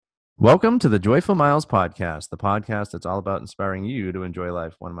Welcome to the Joyful Miles podcast, the podcast that's all about inspiring you to enjoy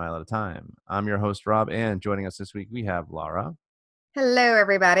life 1 mile at a time. I'm your host, Rob, and joining us this week, we have Laura. Hello,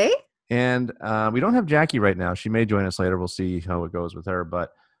 everybody. And we don't have Jackie right now. She may join us later. We'll see how it goes with her.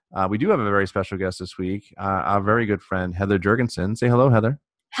 But we do have a very special guest this week, our very good friend, Heather Jurgensen. Say hello, Heather.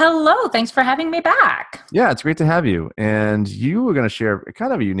 Hello. Thanks for having me back. Yeah, it's great to have you. And you were going to share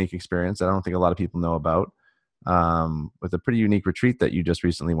kind of a unique experience that I don't think a lot of people know about. With a pretty unique retreat that you just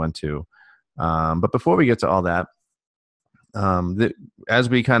recently went to. But before we get to all that, as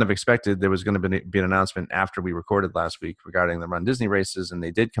we kind of expected, there was going to be an announcement after we recorded last week regarding the Run Disney races, and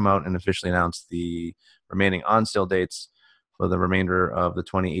they did come out and officially announce the remaining on-sale dates for the remainder of the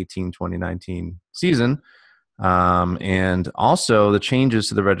 2018-2019 season, and also the changes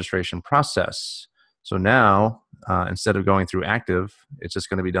to the registration process. So now, instead of going through Active, it's just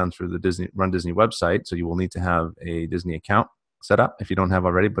going to be done through the Run Disney website. So you will need to have a Disney account set up if you don't have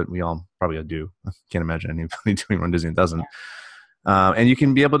already, but we all probably do. I can't imagine anybody doing Run Disney that doesn't. And you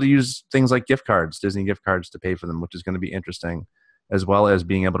can be able to use things like gift cards, Disney gift cards, to pay for them, which is going to be interesting, as well as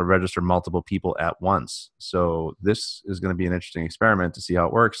being able to register multiple people at once. So this is going to be an interesting experiment to see how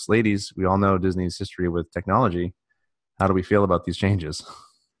it works. Ladies, we all know Disney's history with technology. How do we feel about these changes?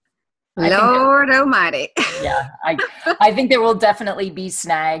 Lord Almighty. Yeah, I think there will definitely be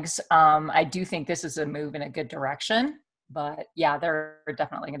snags. I do think this is a move in a good direction, but yeah, there are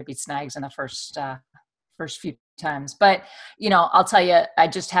definitely going to be snags in the first few times. But I'll tell you,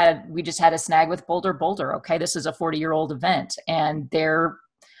 we just had a snag with Boulder. Okay, this is a 40-year-old event, and their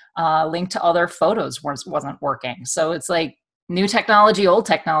link to other photos wasn't working. So it's like new technology, old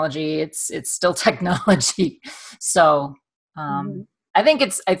technology. It's still technology. So. I think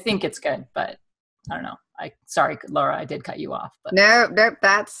it's good, but I don't know. Sorry, Laura, I did cut you off. But. No,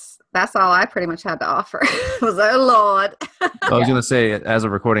 that's all I pretty much had to offer. Was oh Lord. I was going to say, as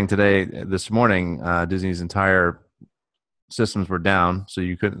of recording today, this morning, Disney's entire systems were down, so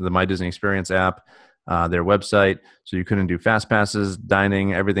you couldn't. The My Disney Experience app, their website, so you couldn't do fast passes,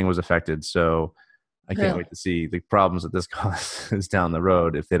 dining, everything was affected. So I can't wait to see the problems that this causes down the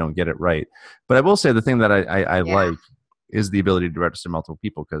road if they don't get it right. But I will say the thing that I like is the ability to register multiple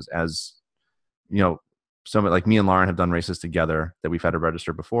people, because as you know, someone like me and Lauren have done races together that we've had to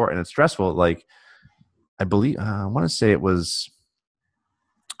register before, and it's stressful. Like, I believe I want to say it was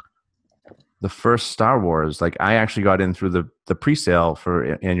the first Star Wars. Like, I actually got in through the pre-sale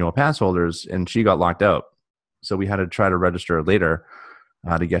for annual pass holders, and she got locked out, so we had to try to register later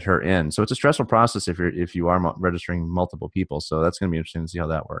to get her in. So it's a stressful process if you are registering multiple people. So that's going to be interesting to see how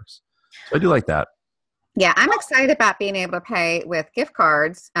that works. So I do like that. Yeah, I'm excited about being able to pay with gift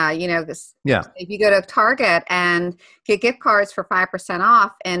cards. If you go to Target and get gift cards for 5%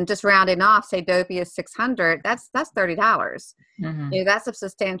 off, and just rounding off, say Dopey is $600, that's $30. Mm-hmm. That's a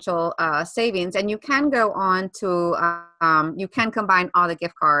substantial savings. And you can go on to, you can combine all the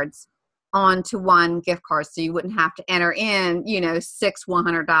gift cards onto one gift card, so you wouldn't have to enter in, 6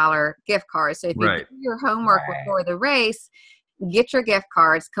 $100 gift cards. So if you do your homework before the race, get your gift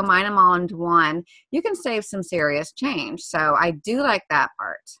cards, combine them all into one, you can save some serious change. So I do like that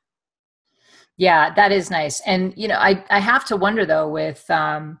part. Yeah, that is nice. And, I have to wonder, though, with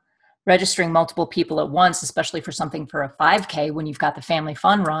registering multiple people at once, especially for something for a 5K, when you've got the family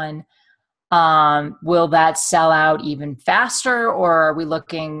fun run, will that sell out even faster? Or are we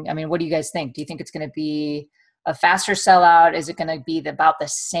looking, what do you guys think? Do you think it's going to be a faster sellout? Is it going to be about the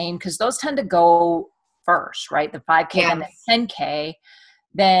same? Because those tend to go first, right? The 5K and the 10K,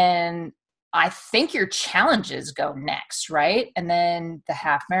 then I think your challenges go next, right? And then the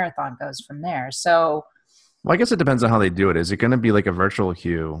half marathon goes from there. So, well, I guess it depends on how they do it. Is it going to be like a virtual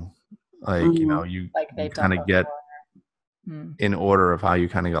queue? Like, you kind of get in order of how you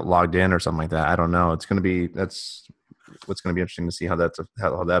kind of got logged in or something like that. I don't know. That's what's going to be interesting to see how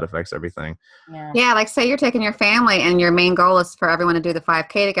that affects everything. Yeah, like say you're taking your family and your main goal is for everyone to do the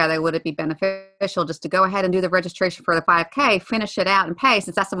 5K together. Would it be beneficial just to go ahead and do the registration for the 5K, finish it out and pay,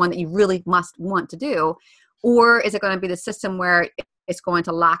 since that's the one that you really must want to do? Or is it going to be the system where it's going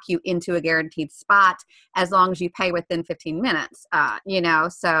to lock you into a guaranteed spot as long as you pay within 15 minutes?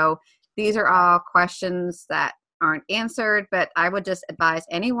 So these are all questions that aren't answered, but I would just advise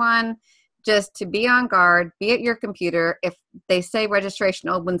anyone just to be on guard, be at your computer. If they say registration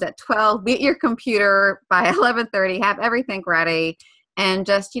opens at 12, be at your computer by 11:30, have everything ready, and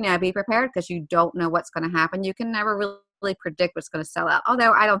just, be prepared, because you don't know what's going to happen. You can never really predict what's going to sell out.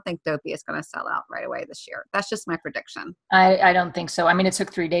 Although I don't think Dopey is going to sell out right away this year. That's just my prediction. I don't think so. I mean, it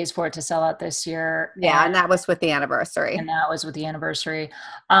took 3 days for it to sell out this year. Yeah, and that was with the anniversary.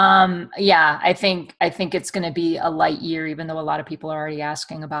 Yeah, I think it's going to be a light year, even though a lot of people are already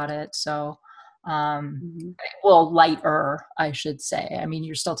asking about it. So, well, lighter, I should say. I mean,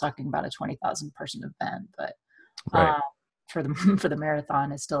 you're still talking about a 20,000 person event, but right. For the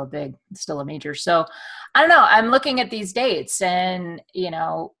marathon is still a major. So I don't know. I'm looking at these dates, and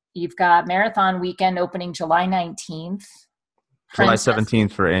you've got marathon weekend opening July 19th. July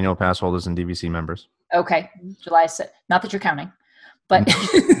 17th for annual pass holders and DVC members. Okay. Not that you're counting, but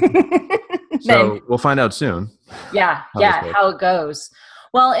so we'll find out soon. Yeah. How it goes.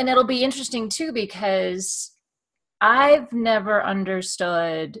 Well, and it'll be interesting too, because I've never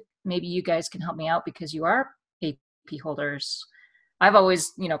understood, maybe you guys can help me out because you are AP holders. I've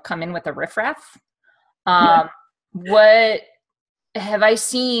always, come in with a riffraff. What have I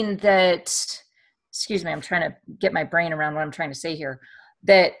seen that, excuse me, I'm trying to get my brain around what I'm trying to say here,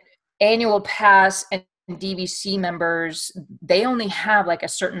 that annual pass and DVC members, they only have like a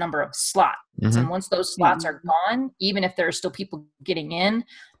certain number of slots. And once those slots are gone, even if there are still people getting in,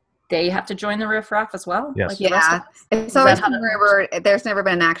 they have to join the riffraff as well. Yes. Like it's always been rumored. There's never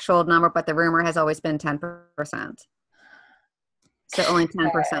been an actual number, but the rumor has always been 10%. So only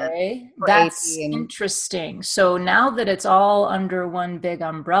 10%. Okay. That's interesting. So now that it's all under one big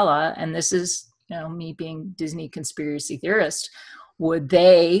umbrella, and this is, me being Disney conspiracy theorist, would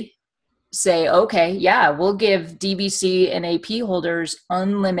they say, okay, yeah, we'll give DVC and AP holders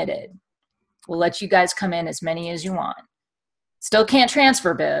unlimited. We'll let you guys come in as many as you want. Still can't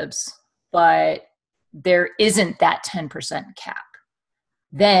transfer bibs, but there isn't that 10% cap.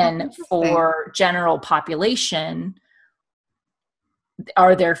 Then for general population,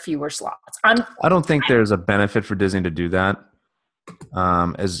 are there fewer slots? I don't think there's a benefit for Disney to do that.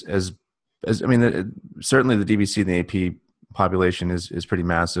 Certainly the DVC and the AP population is pretty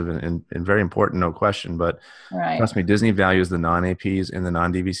massive and very important, no question. But trust me, Disney values the non-APs and the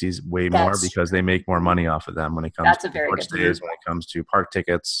non-DVCs way more because they make more money off of them when it comes to sports days, when it comes to park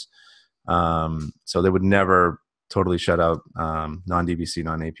tickets. So they would never totally shut out non-DVC,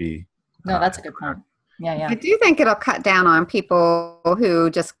 non-AP. No, that's a good point. Yeah. I do think it'll cut down on people who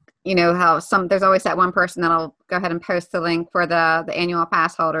just, there's always that one person that'll go ahead and post the link for the annual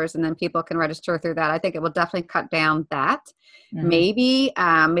pass holders, and then people can register through that. I think it will definitely cut down that. Maybe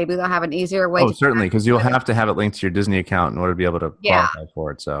they'll have an easier way. Oh, certainly, because you'll have to have it linked to your Disney account in order to be able to qualify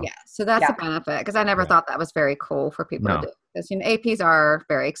for it. So so that's a benefit, because I never thought that was very cool for people to do. Because APs are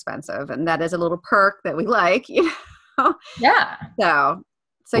very expensive, and that is a little perk that we like. Yeah. So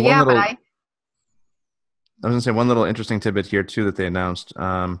yeah, but I was going to say one little interesting tidbit here, too, that they announced.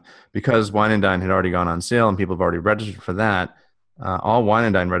 Because Wine and Dine had already gone on sale and people have already registered for that, all Wine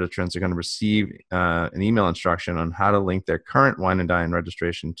and Dine registrants are going to receive an email instruction on how to link their current Wine and Dine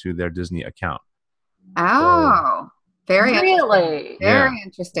registration to their Disney account. Oh, very really? Very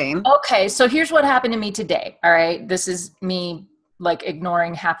interesting. Okay, so here's what happened to me today. All right, this is me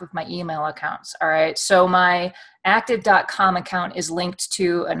ignoring half of my email accounts. All right. So my active.com account is linked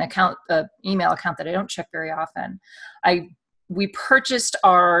to an email account that I don't check very often. We purchased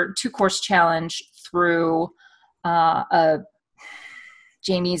our 2-course challenge through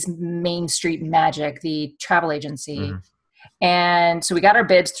Jamie's Main Street Magic, the travel agency. And so we got our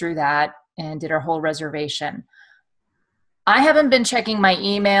bibs through that and did our whole reservation. I haven't been checking my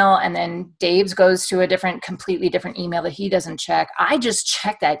email, and then Dave's goes to a completely different email that he doesn't check. I just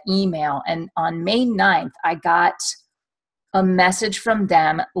checked that email, and on May 9th, I got a message from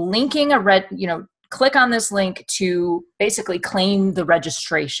them linking click on this link to basically claim the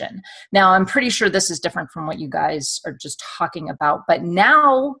registration. Now, I'm pretty sure this is different from what you guys are just talking about, but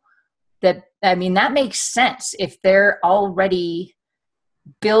now that makes sense. If they're already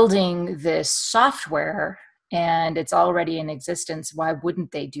building this software and it's already in existence, why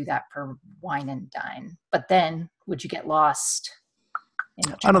wouldn't they do that for Wine and Dine? But then would you get lost?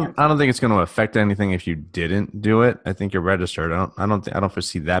 I don't think it's going to affect anything if you didn't do it. I think you're registered. I don't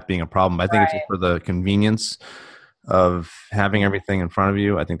foresee that being a problem. I think it's just for the convenience of having everything in front of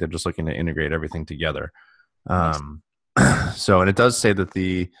you. I think they're just looking to integrate everything together. So, and it does say that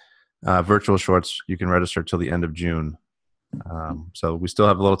the virtual shorts, you can register till the end of June. So we still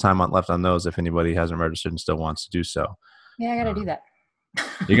have a little time left on those if anybody hasn't registered and still wants to do so. Yeah, I got to do that.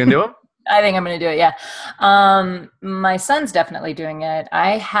 You going to do them? I think I'm going to do it. Yeah. My son's definitely doing it.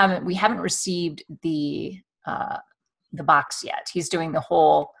 We haven't received the box yet. He's doing the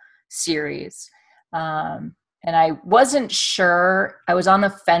whole series. And I wasn't sure. I was on the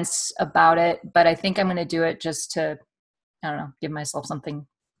fence about it, but I think I'm going to do it just to I don't know, give myself something,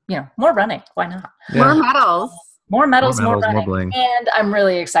 more running. Why not? Yeah. More medals, more running. More and I'm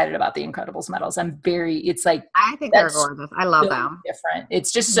really excited about the Incredibles medals. It's like, I think they're gorgeous. I love them. Different.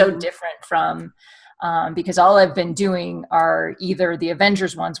 It's just so different from, because all I've been doing are either the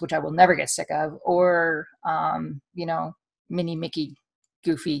Avengers ones, which I will never get sick of, or, Minnie, Mickey,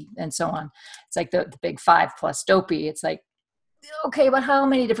 Goofy, and so on. It's like the big 5 plus Dopey. It's like, okay, but how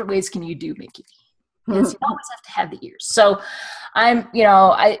many different ways can you do Mickey? Yes, you always have to have the ears. So I'm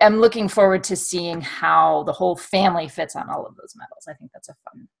looking forward to seeing how the whole family fits on all of those medals. I think that's a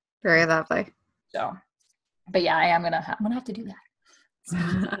fun. Very lovely. So, but yeah, I'm gonna have to do that. So,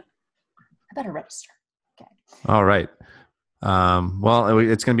 I better register. Okay. All right. Well,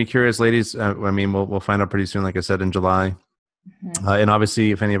 it's going to be curious, ladies. We'll find out pretty soon, like I said, in July. Mm-hmm. And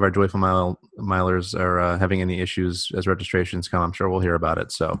obviously, if any of our Joyful Milers are having any issues as registrations come, I'm sure we'll hear about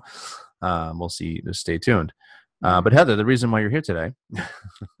it. So we'll see. Just stay tuned. But Heather, the reason why you're here today,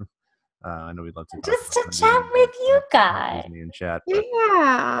 I know we'd love to just to chat with you guys. Disney and chat.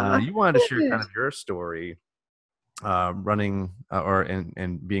 But, you wanted to share kind of your story, running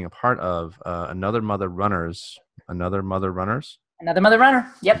and being a part of Another Mother Runners. Another Mother Runner.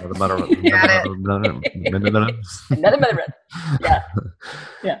 Yep. Another Mother Runner. Yeah.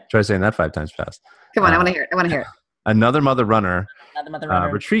 Yeah. Try saying that 5 times fast. Come on, I want to hear it. Another Mother Runner. Another Mother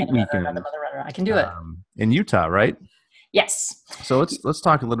Runner. Retreat weekend. Another Mother Runner. I can do it. In Utah, right? Yes. So let's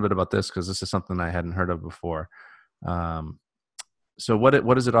talk a little bit about this, because this is something I hadn't heard of before. So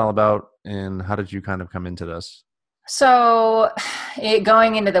what is it all about, and how did you kind of come into this? So,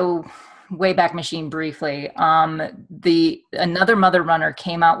 going into the Wayback Machine briefly, Another Mother Runner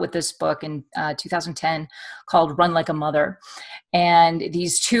came out with this book in 2010 called Run Like a Mother. And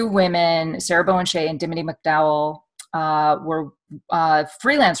these 2 women, Sarah Bowen Shea and Dimity McDowell, were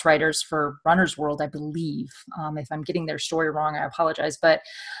freelance writers for Runner's World, I believe. If I'm getting their story wrong, I apologize. But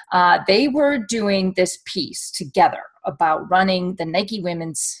they were doing this piece together about running the Nike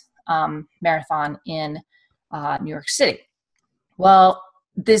Women's Marathon in New York City. Well,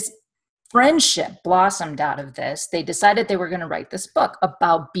 this friendship blossomed out of this. They decided they were going to write this book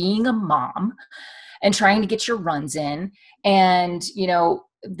about being a mom and trying to get your runs in. And,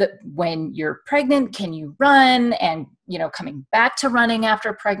 when you're pregnant, can you run? And, coming back to running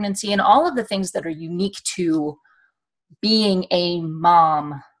after pregnancy, and all of the things that are unique to being a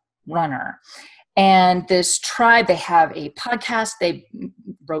mom runner. And this tribe, they have a podcast. They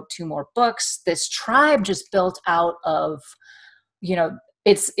wrote 2 more books. This tribe just built out of,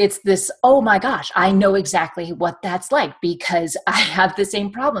 it's this, oh my gosh, I know exactly what that's like, because I have the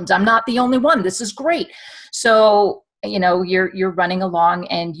same problems. I'm not the only one. This is great. So, you're running along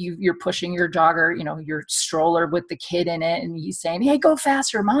and you're pushing your jogger, your stroller with the kid in it. And he's saying, hey, go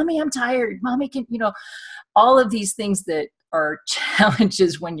faster. Mommy, I'm tired. Mommy can, all of these things that are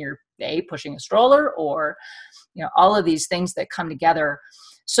challenges when you're pushing a stroller, or, all of these things that come together.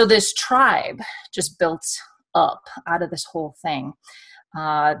 So this tribe just built up out of this whole thing.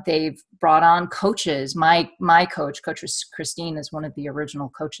 They've brought on coaches. My coach Christine, is one of the original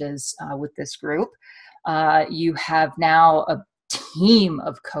coaches with this group. You have now a team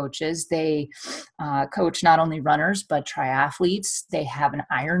of coaches. They coach not only runners, but triathletes. They have an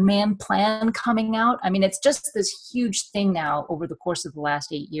Ironman plan coming out. I mean, it's just this huge thing now over the course of the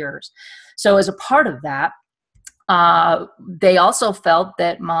last 8 years. So as a part of that, they also felt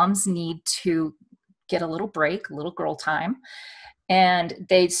that moms need to get a little break, a little girl time. And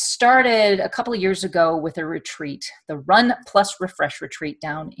they started a couple of years ago with a retreat, the Run Plus Refresh retreat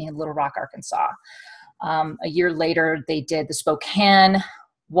down in Little Rock, Arkansas. A year later, they did the Spokane,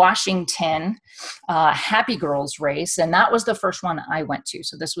 Washington Happy Girls race. And that was the first one I went to.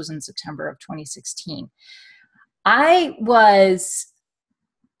 So this was in September of 2016. I was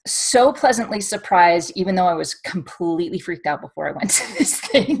so pleasantly surprised, even though I was completely freaked out before I went to this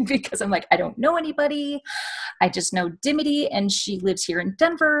thing, because I'm like, I don't know anybody. I just know Dimity, and she lives here in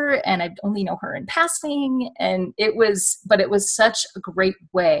Denver, and I only know her in passing. And it was such a great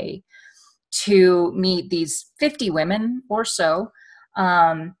way to meet these 50 women or so.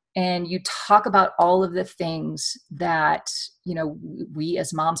 And you talk about all of the things that, we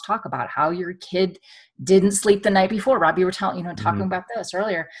as moms talk about, how your kid didn't sleep the night before. Rob, you were talking about this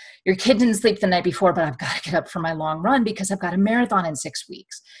earlier. Your kid didn't sleep the night before, but I've got to get up for my long run because I've got a marathon in 6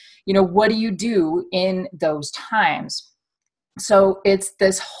 weeks. What do you do in those times? So it's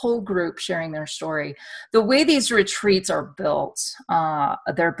this whole group sharing their story. The way these retreats are built,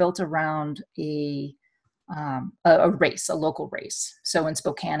 they're built around a race, a local race. So in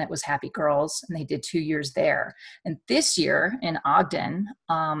Spokane, it was Happy Girls, and they did 2 years there. And this year in Ogden,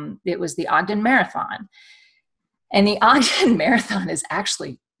 it was the Ogden Marathon. And the Ogden Marathon is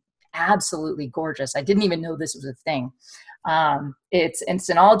actually absolutely gorgeous. I didn't even know this was a thing. It's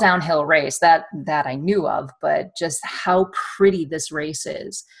an all downhill race that I knew of, but just how pretty this race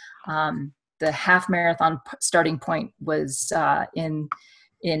is. The half marathon starting point was in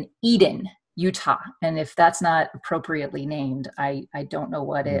Eden, Utah. And if that's not appropriately named, I don't know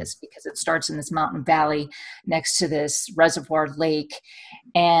what is, because it starts in this mountain valley next to this reservoir lake,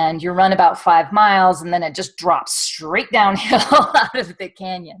 and you run about 5 miles and then it just drops straight downhill out of the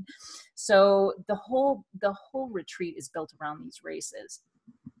canyon. So the whole retreat is built around these races.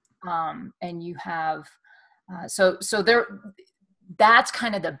 And you have, so there, that's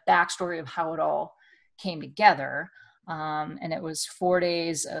kind of the backstory of how it all came together. And it was 4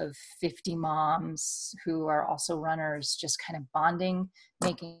 days of 50 moms who are also runners, just kind of bonding,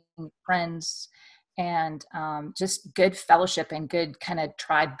 making friends, and just good fellowship and good kind of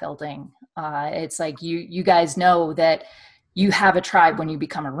tribe building. It's like you guys know that you have a tribe when you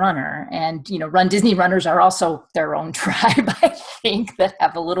become a runner, and Run Disney runners are also their own tribe, I think, that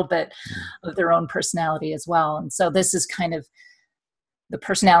have a little bit of their own personality as well. And so this is kind of the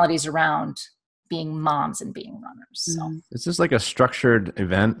personalities around being moms and being runners. So is this like a structured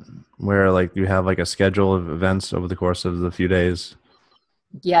event where like you have like a schedule of events over the course of the few days?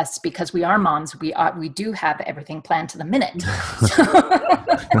 Yes, because we are moms, we do have everything planned to the minute.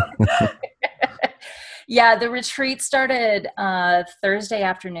 Yeah, the retreat started Thursday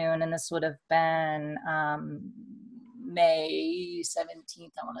afternoon, and this would have been May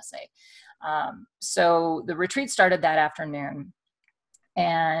 17th, I want to say. So the retreat started that afternoon,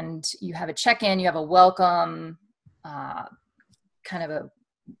 and you have a check-in, you have a welcome, kind of a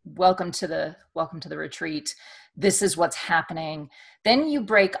welcome to the retreat. This is what's happening. Then you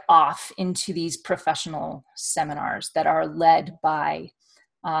break off into these professional seminars that are led by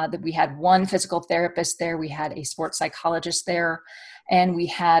that we had one physical therapist there, we had a sports psychologist there, and we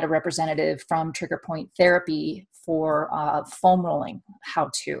had a representative from Trigger Point Therapy for foam rolling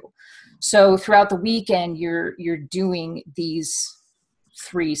how-to. So throughout the weekend, you're doing these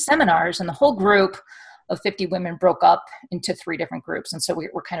 3 seminars, and the whole group of 50 women broke up into 3 different groups. And so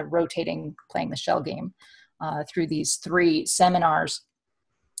we're kind of rotating, playing the shell game through these 3 seminars.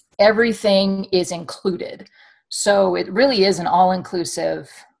 Everything is included. So it really is an all-inclusive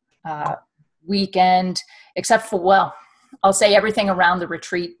weekend, except for, well, I'll say everything around the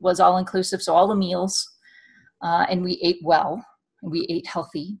retreat was all-inclusive. So all the meals, and we ate well, and we ate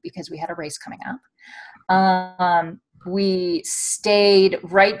healthy because we had a race coming up. We stayed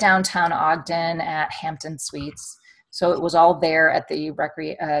right downtown Ogden at Hampton Suites. So it was all there at the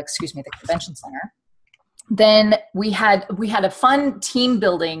the convention center. Then we had a fun team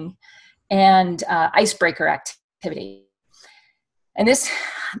building and icebreaker activity. And this,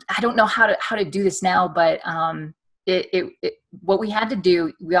 I don't know how to do this now, but what we had to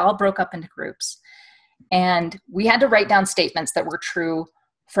do, we all broke up into groups, and we had to write down statements that were true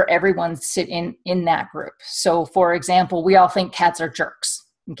for everyone sit in that group. So for example, we all think cats are jerks.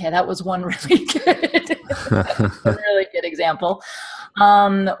 Okay, that was one really good, really good example.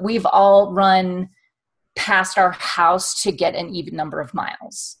 We've all run past our house to get an even number of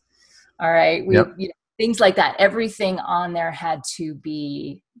miles. All right. Things like that. Everything on there had to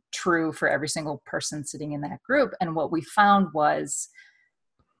be true for every single person sitting in that group. And what we found was,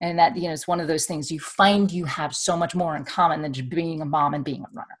 and that, it's one of those things you find you have so much more in common than just being a mom and being a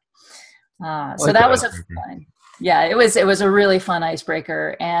runner. So that was a fun. Yeah, it was a really fun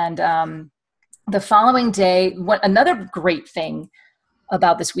icebreaker. And the following day, another great thing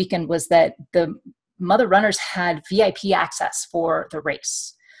about this weekend was that the Mother Runners had VIP access for the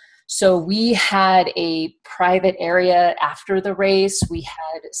race. So we had a private area after the race. We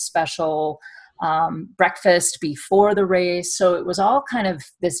had special breakfast before the race. So it was all kind of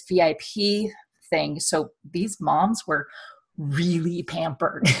this VIP thing. So these moms were really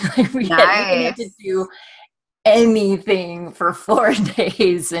pampered. We didn't have to do anything for 4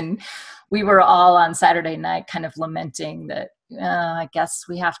 days. And we were all on Saturday night kind of lamenting that, I guess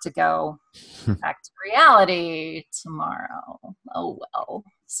we have to go back to reality tomorrow. Oh, well.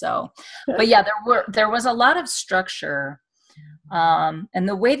 So, but yeah, there was a lot of structure. And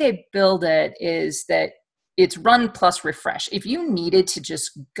the way they build it is that it's run plus refresh. If you needed to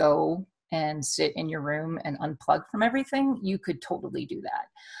just go and sit in your room and unplug from everything, you could totally do that.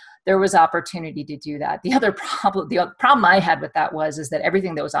 There was opportunity to do that. The other problem I had with that is that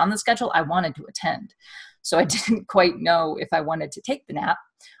everything that was on the schedule, I wanted to attend. So I didn't quite know if I wanted to take the nap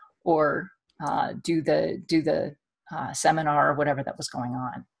or do the seminar or whatever that was going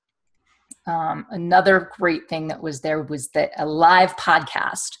on. Another great thing that was there was a live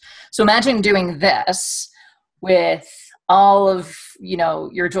podcast. So imagine doing this with all of,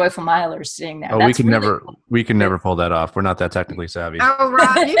 your joyful milers sitting there. Oh, we can never pull that off. We're not that technically savvy. Oh,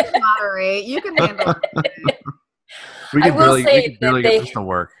 Rob, you can moderate. You can handle it. We can barely get this to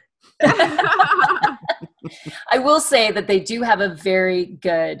work. I will say that they do have a very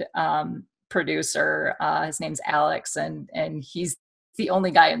good producer. His name's Alex, and he's the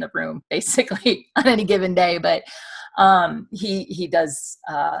only guy in the room basically on any given day. But he does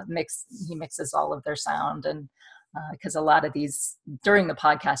mixes all of their sound, and because a lot of these during the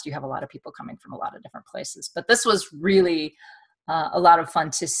podcast, you have a lot of people coming from a lot of different places. But this was really a lot of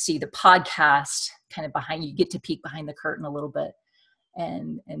fun to see the podcast kind of behind. You get to peek behind the curtain a little bit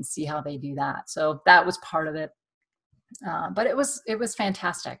and see how they do that. So that was part of it. But it was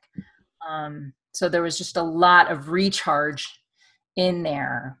fantastic. So there was just a lot of recharge in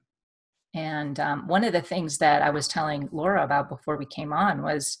there. And one of the things that I was telling Laura about before we came on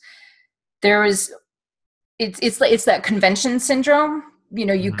was it's that convention syndrome.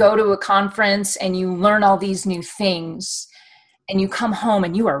 You go to a conference and you learn all these new things, and you come home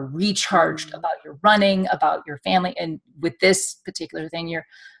and you are recharged about your running, about your family. And with this particular thing, you're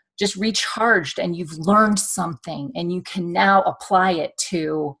just recharged and you've learned something, and you can now apply it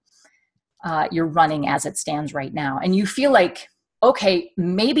to your running as it stands right now. And you feel like, okay,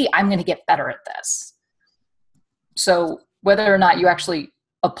 maybe I'm going to get better at this. So whether or not you actually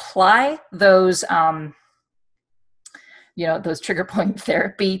apply those, those trigger point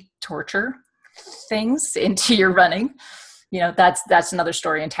therapy torture things into your running, that's another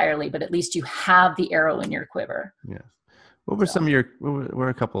story entirely, but at least you have the arrow in your quiver. Yeah. What were some of your, what were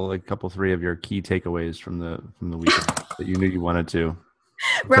a couple, three of your key takeaways from the weekend that you knew you wanted to?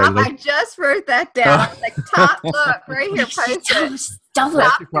 Rob, I just wrote that down. Like, top look right here, posted.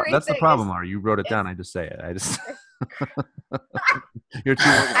 That's the problem, Laura. You wrote it down. I just say it. You're too.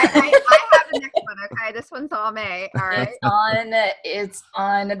 I have the next one. Okay, this one's all me. All right. It's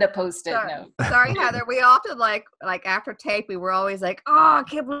on the post-it note. Sorry, Heather. We often like after tape, we were always like, "Oh, I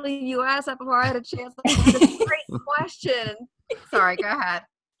can't believe you asked that before I had a chance." Like, that's a great question. Sorry, go ahead.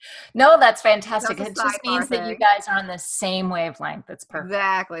 No, that's fantastic. It just means that you guys are on the same wavelength. That's perfect.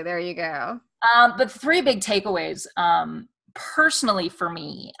 Exactly. There you go. But three big takeaways. Personally, for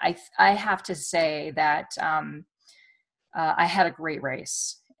me, I have to say that I had a great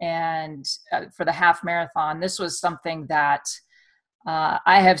race, and for the half marathon, this was something that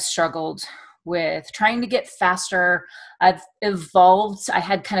I have struggled with trying to get faster. I've evolved. I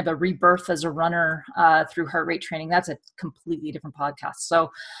had kind of a rebirth as a runner through heart rate training. That's a completely different podcast.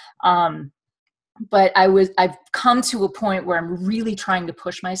 So, but I've come to a point where I'm really trying to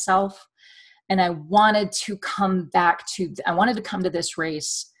push myself, and I wanted to come to this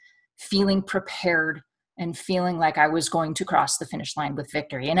race feeling prepared and feeling like I was going to cross the finish line with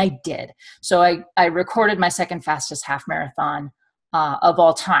victory. And I did. So I recorded my second fastest half marathon of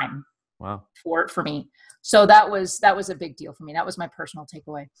all time. Wow. For me. So that was a big deal for me. That was my personal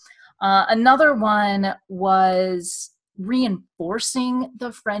takeaway. Another one was reinforcing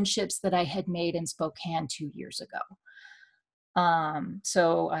the friendships that I had made in Spokane 2 years ago.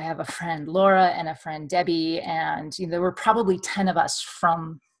 So I have a friend, Laura, and a friend, Debbie, and there were probably 10 of us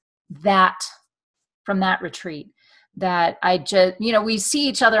from that retreat that I just, we see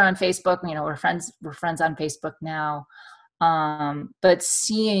each other on Facebook, we're friends on Facebook now. But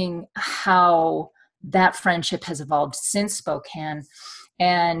seeing how that friendship has evolved since Spokane,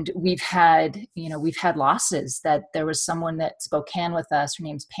 and we've had losses. That there was someone that Spokane with us, her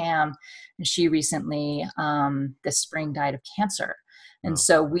name's Pam, and she recently, this spring died of cancer. And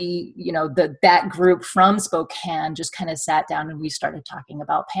so we, that group from Spokane just kind of sat down and we started talking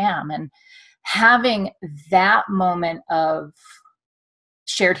about Pam, and having that moment of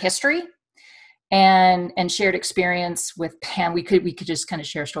shared history and shared experience with Pam. We could just kind of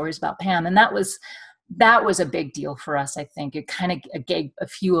share stories about Pam. And that was a big deal for us, I think. It kind of gave a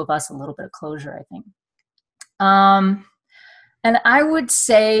few of us a little bit of closure, I think. And I would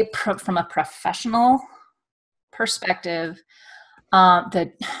say from a professional perspective,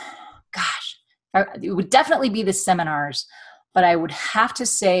 it would definitely be the seminars, but I would have to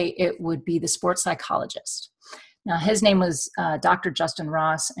say it would be the sports psychologist. Now, his name was Dr. Justin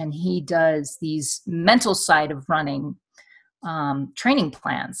Ross, and he does these mental side of running training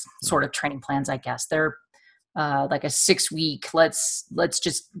plans, sort of training plans, I guess. They're like a 6-week, let's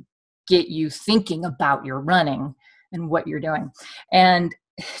just get you thinking about your running and what you're doing. And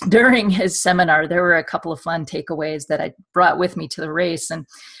during his seminar, there were a couple of fun takeaways that I brought with me to the race. And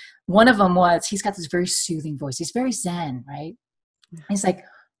one of them was, he's got this very soothing voice. He's very zen, right? He's like,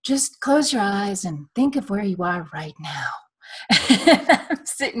 just close your eyes and think of where you are right now. I'm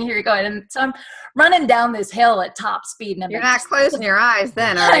sitting here going, and so I'm running down this hill at top speed. And You're not closing your eyes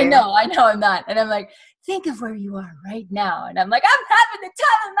then, are you? I know I'm not. And I'm like, think of where you are right now. And I'm like, I'm having the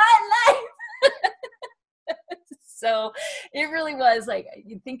time of my life. So it really was like,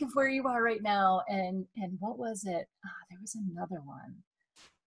 you think of where you are right now. And what was it? There was another one.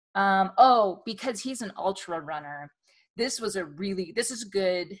 Because he's an ultra runner. This is a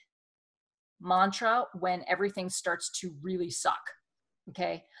good mantra when everything starts to really suck.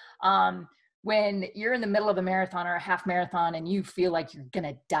 Okay. When you're in the middle of a marathon or a half marathon and you feel like you're going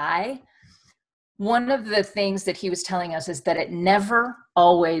to die, one of the things that he was telling us is that it never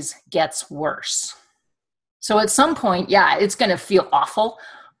always gets worse. So at some point, yeah, it's going to feel awful,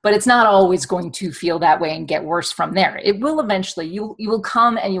 but it's not always going to feel that way and get worse from there. It will eventually, you will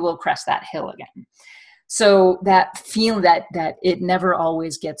come and you will crest that hill again. So that feeling that it never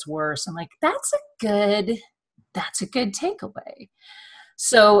always gets worse, I'm like, that's a good takeaway.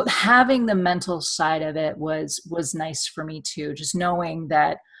 So having the mental side of it was nice for me too, just knowing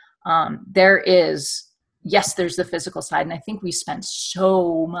that there's the physical side. And I think we spent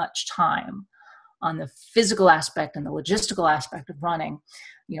so much time on the physical aspect and the logistical aspect of running,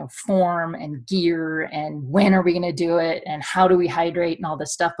 form and gear and when are we going to do it and how do we hydrate and all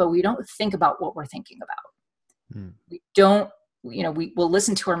this stuff, but we don't think about what we're thinking about. We don't, we will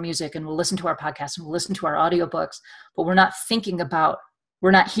listen to our music and we'll listen to our podcasts and we'll listen to our audiobooks, but we're not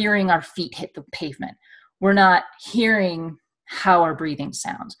hearing our feet hit the pavement. We're not hearing how our breathing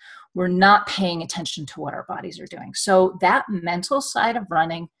sounds. We're not paying attention to what our bodies are doing. So that mental side of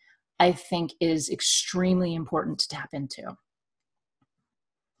running, I think, is extremely important to tap into.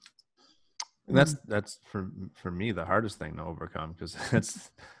 And that's for me the hardest thing to overcome, because it's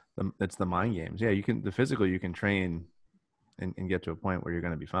the mind games. Yeah, the physical you can train and get to a point where you're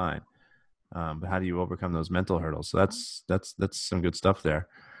going to be fine. But how do you overcome those mental hurdles? So that's some good stuff there.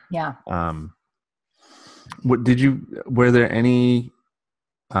 Yeah. Were there any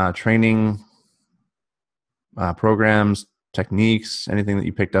training programs, techniques, anything that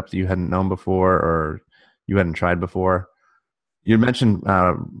you picked up that you hadn't known before or you hadn't tried before? You mentioned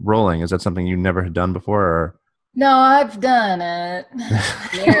rolling. Is that something you never had done before? Or? No, I've done it.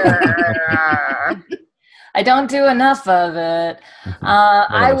 Yeah. I don't do enough of it.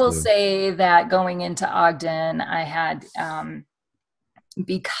 I will say that going into Ogden, I had,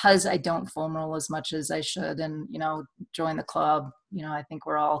 because I don't foam roll as much as I should and, join the club, I think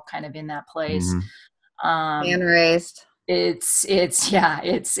we're all kind of in that place. Hand raised. It's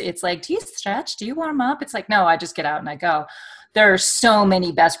like, do you stretch? Do you warm up? It's like, no, I just get out and I go. There are so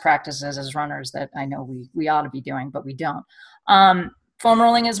many best practices as runners that I know we ought to be doing, but we don't. Foam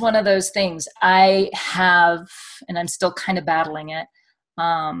rolling is one of those things I have, and I'm still kind of battling it.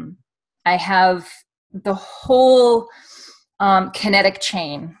 I have the whole kinetic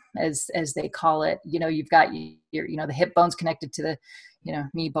chain, as they call it. You've got your the hip bone's connected to the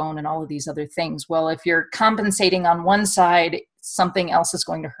knee bone and all of these other things. Well, if you're compensating on one side, something else is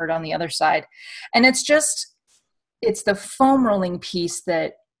going to hurt on the other side. And it's the foam rolling piece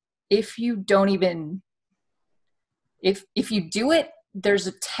that if you don't even, if you do it, there's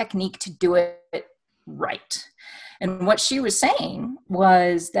a technique to do it right. And what she was saying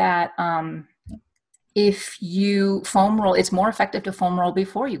was that if you foam roll, it's more effective to foam roll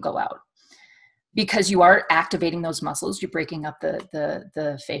before you go out, because you are activating those muscles. You're breaking up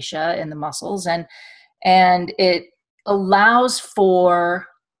the fascia and the muscles, and it allows for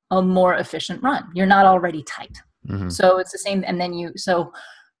a more efficient run. You're not already tight. Mm-hmm. So it's the same. And then so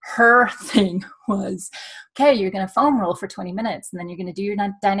her thing was, okay, you're going to foam roll for 20 minutes, and then you're going to do your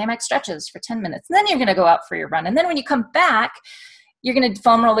dynamic stretches for 10 minutes. And then you're going to go out for your run. And then when you come back, you're going to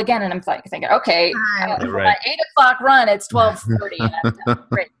foam roll again. And I'm thinking, okay, for my 8:00 run, it's 12:30. And I'm done.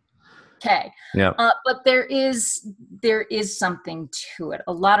 Great. Okay. Yeah. But there is something to it.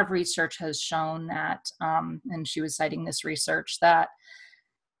 A lot of research has shown that, and she was citing this research, that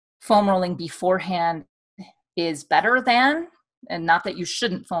foam rolling beforehand is better than, and not that you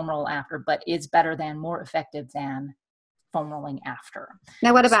shouldn't foam roll after, but is better than, more effective than foam rolling after.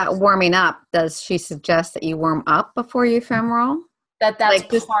 Now, what about warming up? Does she suggest that you warm up before you foam roll? That's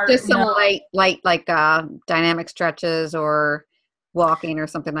like just some light, like dynamic stretches or walking or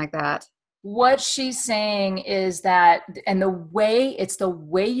something like that. What she's saying is that, and the way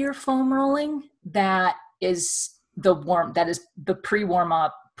you're foam rolling, that is the pre-warm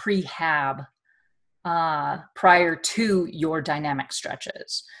up, prehab, prior to your dynamic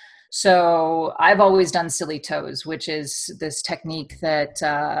stretches. So I've always done silly toes, which is this technique that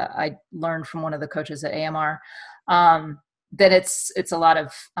I learned from one of the coaches at AMR. then it's a lot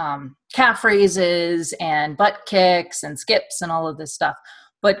of calf raises and butt kicks and skips and all of this stuff.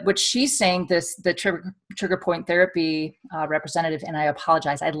 But what she's saying, the trigger point therapy representative, and I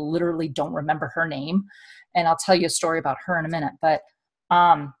apologize, I literally don't remember her name, and I'll tell you a story about her in a minute. But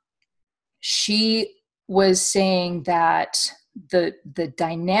she was saying that the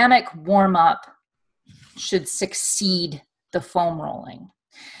dynamic warm up should succeed the foam rolling,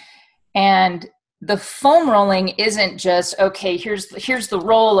 and the foam rolling isn't just, okay, here's the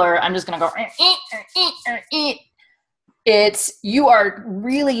roller, I'm just going to go. It's, you are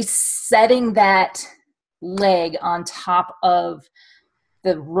really setting that leg on top of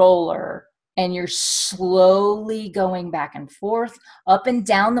the roller, and you're slowly going back and forth, up and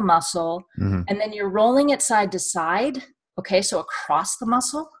down the muscle. Mm-hmm. And then you're rolling it side to side. Okay. So across the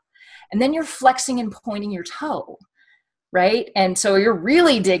muscle, and then you're flexing and pointing your toe. Right. And so you're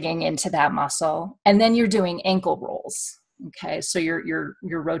really digging into that muscle, and then you're doing ankle rolls. Okay. So you're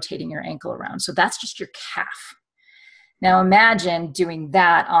rotating your ankle around. So that's just your calf. Now imagine doing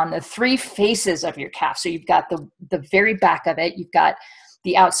that on the three faces of your calf. So you've got the very back of it, you've got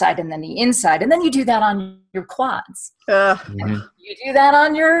the outside, and then the inside, and then you do that on your quads. Mm-hmm. You do that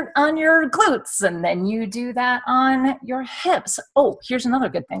on your glutes, and then you do that on your hips. Oh, here's another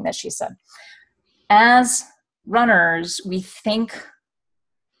good thing that she said. As runners, we think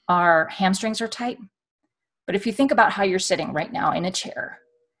our hamstrings are tight, but if you think about how you're sitting right now in a chair,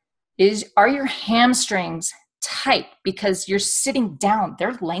 are your hamstrings tight because you're sitting down?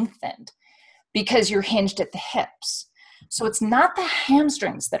 They're lengthened because you're hinged at the hips. So it's not the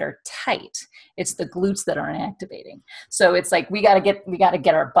hamstrings that are tight, it's the glutes that aren't activating. So it's like we got to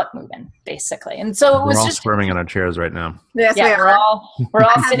get our butt moving, basically. And so it was we're all just squirming in our chairs right now. Yes, yeah, we're all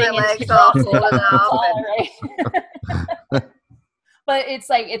sitting in legs all folded right? But it's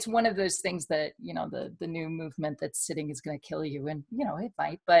like, it's one of those things that, you know, the new movement that's sitting is going to kill you, and you know, it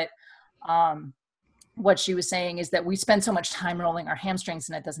might. But what she was saying is that we spend so much time rolling our hamstrings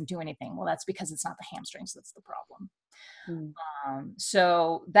and it doesn't do anything. Well, that's because it's not the hamstrings that's the problem.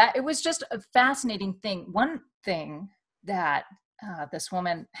 So that, it was just a fascinating thing. One thing that this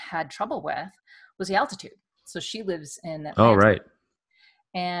woman had trouble with was the altitude. So she lives in Atlanta. Oh, right.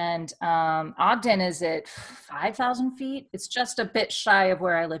 And Ogden is at 5,000 feet. It's just a bit shy of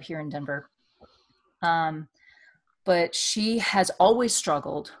where I live here in Denver. But she has always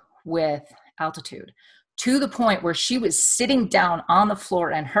struggled with altitude, to the point where she was sitting down on the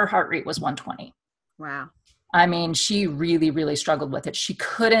floor and her heart rate was 120. Wow. I mean, she really, really struggled with it. She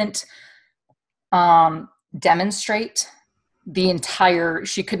couldn't demonstrate the entire,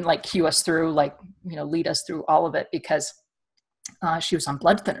 she couldn't like cue us through, like, you know, lead us through all of it, because she was on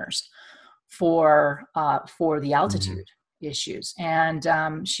blood thinners for the altitude issues.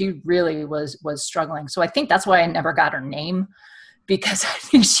 And she really was struggling. So I think that's why I never got her name, because I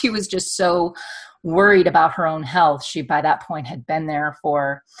think she was just so worried about her own health. She, by that point, had been there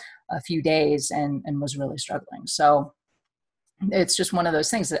for a few days and was really struggling. So it's just one of those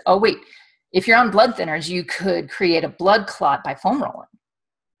things that, oh, wait, if you're on blood thinners, you could create a blood clot by foam rolling.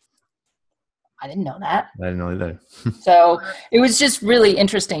 I didn't know that. I didn't know either. So it was just really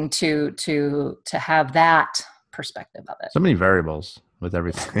interesting to have that perspective of it. So many variables with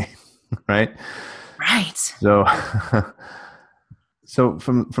everything, right? Right. So, so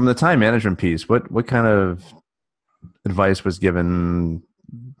from the time management piece, what kind of advice was given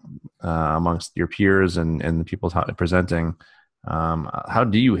amongst your peers and the people presenting? How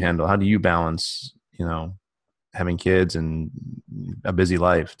do you balance, you know, having kids and a busy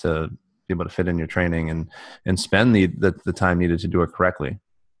life to be able to fit in your training and spend the time needed to do it correctly?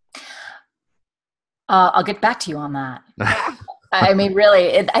 I'll get back to you on that. I mean,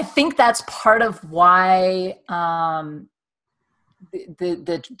 really, I think that's part of why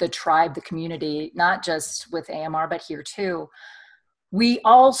the tribe, the community, not just with AMR, but here too, we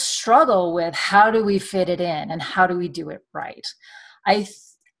all struggle with how do we fit it in and how do we do it right.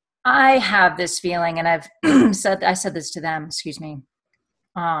 I have this feeling, and I said this to them,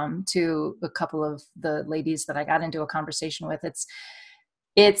 to a couple of the ladies that I got into a conversation with.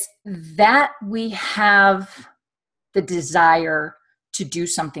 It's that we have the desire to do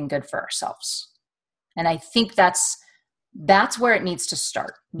something good for ourselves. And I think that's where it needs to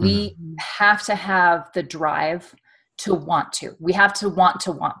start. We have to have the drive to want to. We have to want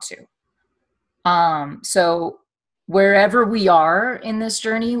to. So wherever we are in this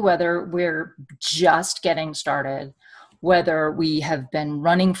journey, whether we're just getting started, whether we have been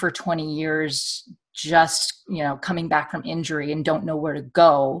running for 20 years, just, you know, coming back from injury and don't know where to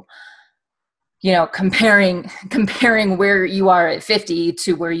go, comparing where you are at 50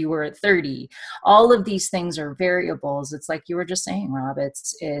 to where you were at 30. All of these things are variables. It's like you were just saying, Rob,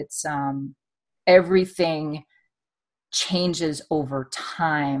 it's everything changes over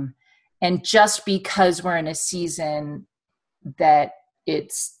time. And just because we're in a season that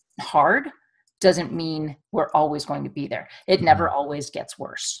it's hard doesn't mean we're always going to be there. It never always gets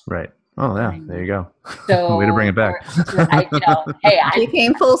worse. Right. Oh yeah, there you go. So way to bring it back. She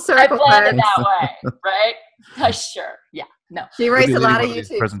came full circle. I planned it that way, right? Sure. Yeah. No. She writes a lot of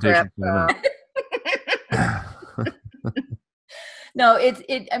YouTube scripts. No,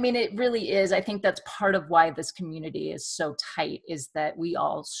 it really is. I think that's part of why this community is so tight, is that we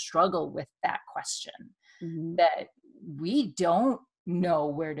all struggle with that question, that we don't know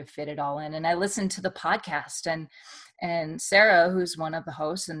where to fit it all in. And I listened to the podcast, and Sarah, who's one of the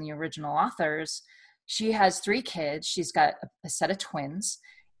hosts and the original authors, she has 3 kids. She's got a set of twins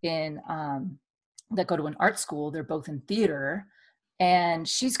that go to an art school. They're both in theater, and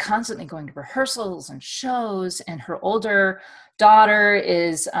she's constantly going to rehearsals and shows. And her older daughter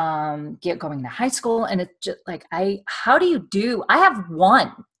is going to high school. And it's just like, how do you do? I have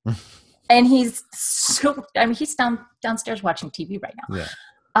one. And he's downstairs watching TV right now. Yeah.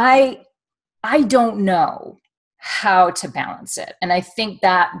 I don't know how to balance it. And I think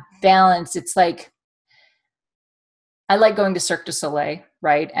that balance, it's like, I like going to Cirque du Soleil,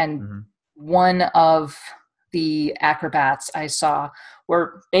 right? And one of the acrobats I saw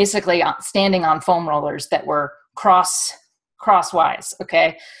were basically standing on foam rollers that were crosswise.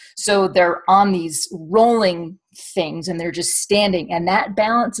 Okay. So they're on these rolling things and they're just standing, and that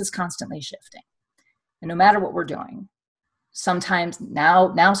balance is constantly shifting. And no matter what we're doing, sometimes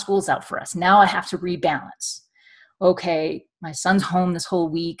now school's out for us. Now I have to rebalance. Okay. My son's home this whole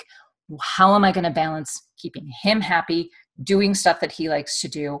week. How am I going to balance keeping him happy, doing stuff that he likes to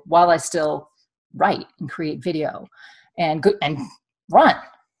do while I still write and create video and run,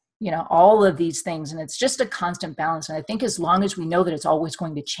 all of these things. And it's just a constant balance. And I think as long as we know that it's always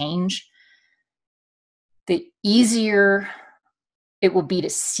going to change, the easier it will be to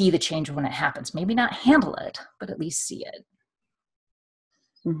see the change when it happens. Maybe not handle it, but at least see it.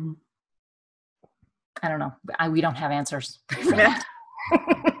 Mm-hmm. I don't know. We don't have answers.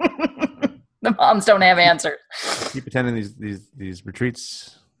 The moms don't have answers. Keep attending these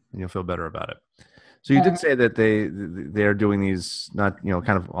retreats and you'll feel better about it. So you did say that they're doing these, not,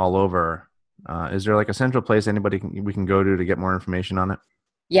 kind of all over. Is there like a central place we can go to get more information on it?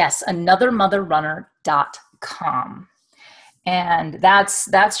 Yes, anothermotherrunner.com. And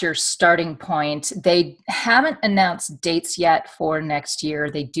that's your starting point. They haven't announced dates yet for next year.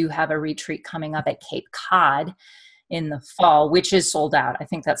 They do have a retreat coming up at Cape Cod in the fall, which is sold out. I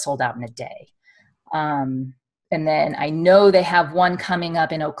think that's sold out in a day. And then I know they have one coming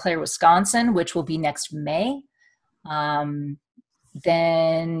up in Eau Claire, Wisconsin, which will be next May. Then,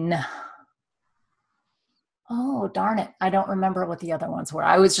 oh, darn it. I don't remember what the other ones were.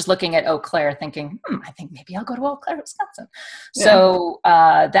 I was just looking at Eau Claire thinking, I think maybe I'll go to Eau Claire, Wisconsin. Yeah. So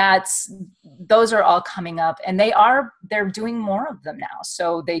those are all coming up, and they're doing more of them now.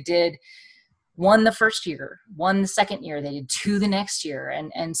 So they did one the first year, one the second year, they did 2 the next year,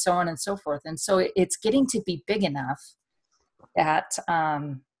 and so on and so forth. And so it's getting to be big enough that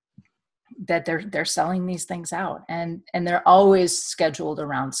that they're selling these things out, and they're always scheduled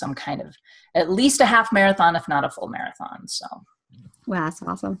around some kind of, at least a half marathon, if not a full marathon. So wow, that's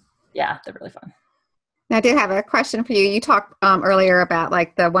awesome. Yeah, they're really fun. Now, I do have a question for you. You talked earlier about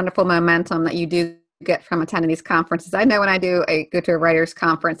like the wonderful momentum that you do get from attending these conferences. I know when I go to a writers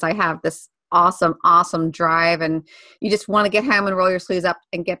conference, I have this awesome drive, and you just want to get home and roll your sleeves up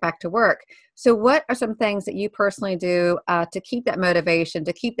and get back to work. So what are some things that you personally do to keep that motivation,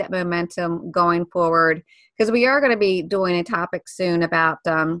 to keep that momentum going forward? Because we are going to be doing a topic soon about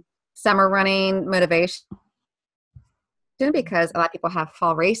summer running motivation, because a lot of people have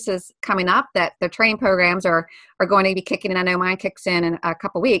fall races coming up that their training programs are going to be kicking in. I know mine kicks in a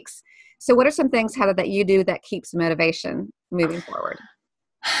couple weeks. So what are some things, Heather, that you do that keeps motivation moving forward?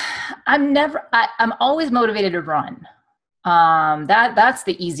 I'm always motivated to run. That's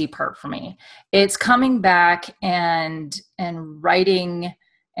the easy part for me. It's coming back and writing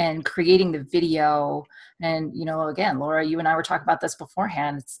and creating the video. And, again, Laura, you and I were talking about this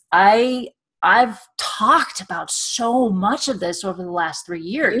beforehand. I've talked about so much of this over the last 3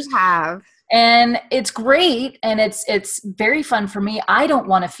 years. You have. And it's great. And it's very fun for me. I don't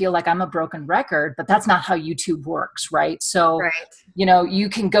want to feel like I'm a broken record, but that's not how YouTube works. Right. So, right. You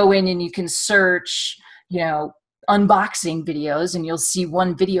can go in and you can search, unboxing videos, and you'll see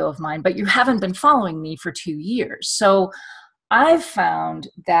one video of mine, but you haven't been following me for 2 years. So I've found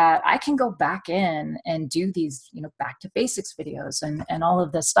that I can go back in and do these, back to basics videos and all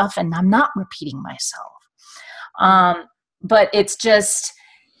of this stuff, and I'm not repeating myself. But it's just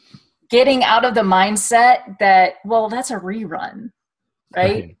getting out of the mindset that, well, that's a rerun,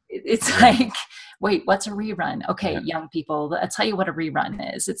 right? It's like, wait, what's a rerun? Okay, young people, I'll tell you what a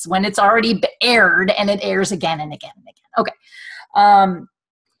rerun is. It's when it's already aired and it airs again and again and again. Okay.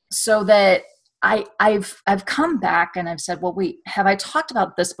 So that I've come back and I've said, well, wait, have I talked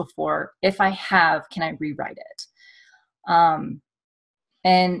about this before? If I have, can I rewrite it?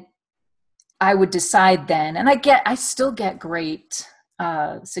 And I would decide then, and I still get great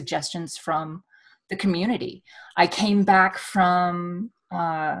suggestions from the community. I came back from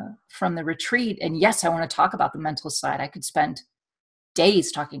the retreat, and yes, I want to talk about the mental side. I could spend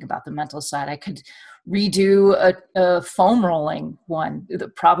days talking about the mental side. I could redo a foam rolling one. The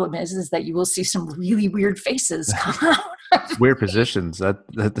problem is that you will see some really weird faces come out. Weird positions. That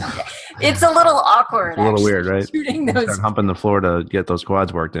it's a little awkward. It's a little weird, right? Shooting those, start humping the floor to get those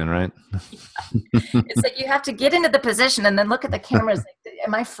quads worked in, right? It's like you have to get into the position and then look at the cameras. Like,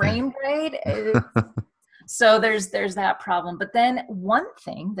 am I framed right? So there's that problem. But then one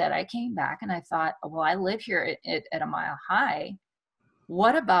thing that I came back and I thought, well, I live here at a mile high.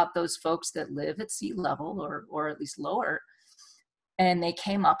 What about those folks that live at sea level or at least lower, and they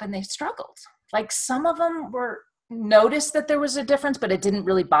came up and they struggled? Like, some of them noticed that there was a difference, but it didn't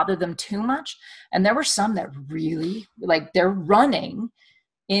really bother them too much. And there were some that really, like, they're running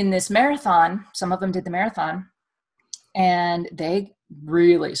in this marathon. Some of them did the marathon and they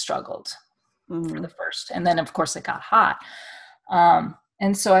really struggled for the first. And then of course it got hot.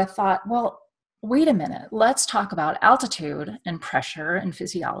 And so I thought, well, wait a minute, let's talk about altitude and pressure and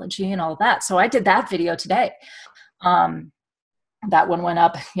physiology and all that. So I did that video today. That one went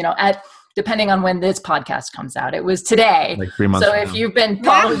up, depending on when this podcast comes out. It was today. Like 3 months ago. So if you've been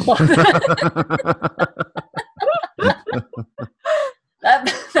following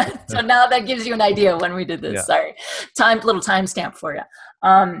so now that gives you an idea when we did this. Yeah. Sorry. Little timestamp for you.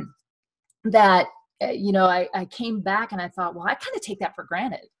 I came back and I thought, well, I kind of take that for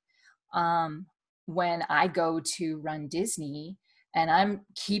granted. When I go to Run Disney and I'm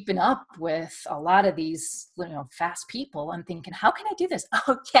keeping up with a lot of these, fast people, I'm thinking, how can I do this?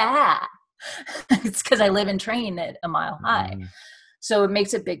 Oh yeah. It's because I live and train at a mile high. So it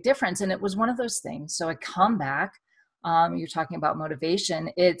makes a big difference. And it was one of those things. So I come back, you're talking about motivation.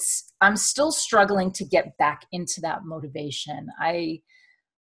 I'm still struggling to get back into that motivation. I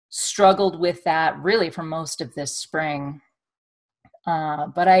struggled with that really for most of this spring.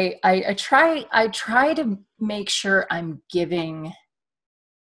 But I try to make sure I'm giving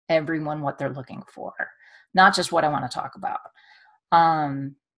everyone what they're looking for, not just what I want to talk about.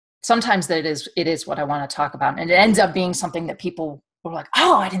 Sometimes it is what I want to talk about, and it ends up being something that people were like,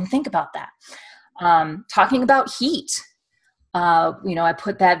 oh, I didn't think about that. Talking about heat. I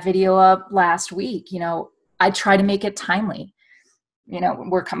put that video up last week. I try to make it timely.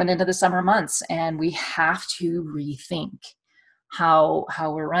 We're coming into the summer months and we have to rethink how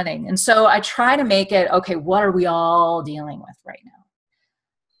we're running. And so I try to make it, okay, what are we all dealing with right now?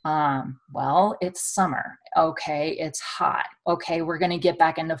 Well, it's summer. Okay, it's hot. Okay, we're going to get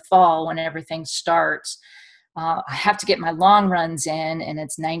back into fall when everything starts. I have to get my long runs in and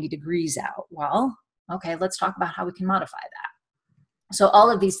it's 90 degrees out. Well, okay, let's talk about how we can modify that. So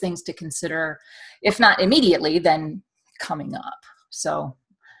all of these things to consider, if not immediately, then coming up. So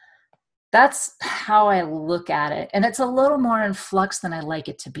that's how I look at it. And it's a little more in flux than I like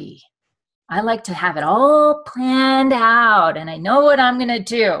it to be. I like to have it all planned out and I know what I'm going to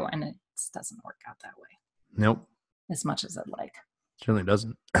do. And it doesn't work out that way. Nope. As much as I'd like. Certainly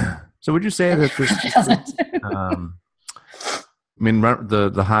doesn't. So would you say that this,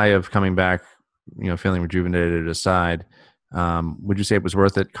 the high of coming back, feeling rejuvenated aside, would you say it was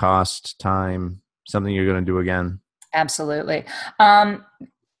worth it? Cost, time, something you're going to do again? Absolutely.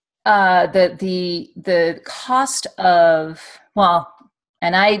 The cost of,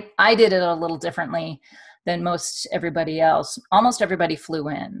 and I did it a little differently than most everybody else. Almost everybody flew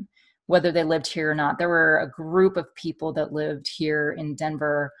in, whether they lived here or not. There were a group of people that lived here in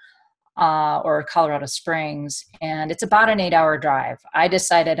Denver or Colorado Springs, and it's about an 8-hour drive. I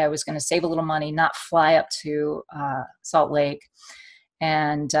decided I was going to save a little money, not fly up to Salt Lake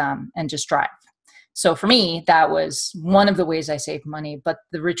and just drive. So for me, that was one of the ways I saved money. But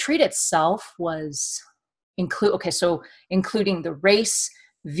the retreat itself was including the race,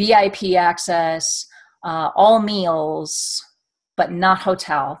 VIP access, all meals, but not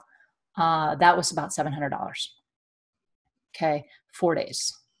hotel. That was about $700. Okay, 4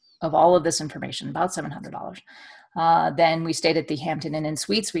 days of all of this information, about $700. Then we stayed at the Hampton Inn and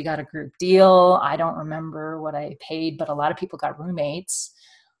Suites. We got a group deal. I don't remember what I paid, but a lot of people got roommates.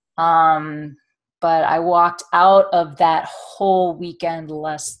 But I walked out of that whole weekend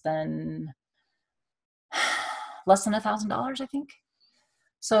less than $1,000, I think.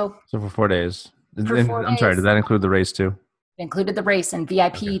 So for 4 days. For 4 I'm sorry, days. did that include the race too? Included the race and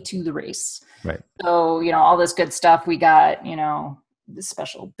VIP to the race. Right. So, all this good stuff. We got, the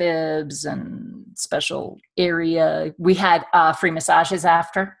special bibs and special area. We had free massages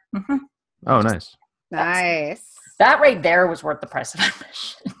after. Mm-hmm. Oh, nice. Nice. That right there was worth the price of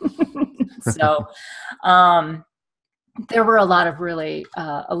admission. So there were a lot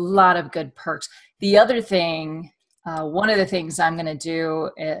of good perks. The other thing, one of the things I'm going to do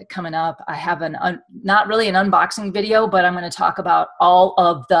coming up, I have not really an unboxing video, but I'm going to talk about all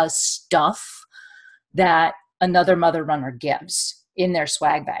of the stuff that another mother runner gives in their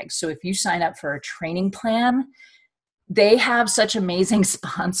swag bags. So if you sign up for a training plan, they have such amazing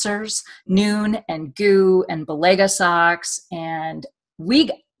sponsors, Noon and Goo and Belega socks. And we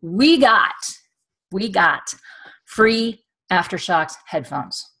got free AfterShokz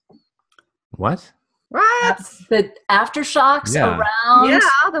headphones. What? Right. The AfterShokz around. Yeah,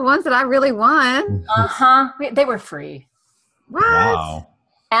 the ones that I really want. They were free. What? Wow.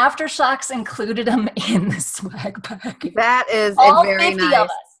 AfterShokz included them in the swag bag. That is All a very 50 nice of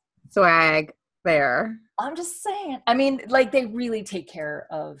us. swag there. I'm just saying. I mean, they really take care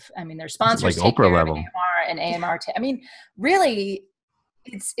of. Their sponsors like take Oprah care level. of AMR and AMR. Really,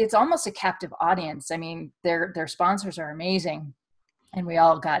 it's almost a captive audience. Their sponsors are amazing, and we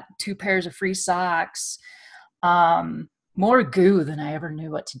all got 2 pairs of free socks. More Goo than I ever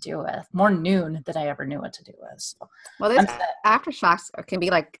knew what to do with. More Noon than I ever knew what to do with. So, well, this AfterShokz can be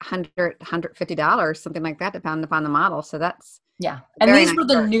like $100, $150, something like that, depending upon the model. So that's and these were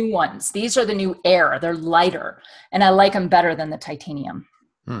the new ones. These are the new Air. They're lighter, and I like them better than the titanium.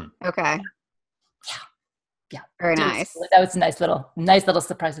 Okay. Yeah. Very nice. That was a nice little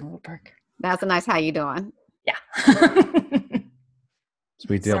surprising little perk. That's a nice. How you doing? Yeah.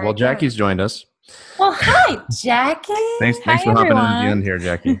 Sweet deal. Sorry, Well, Jackie's joined us. Well, hi, Jackie. Thanks for hopping in at the end here,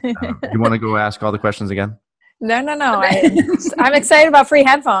 Jackie. You want to go ask all the questions again? No. I'm excited about free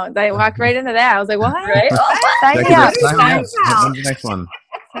headphones. I walked right into that. I was like, what? Right? Sign me Jackie, up. when's the next one?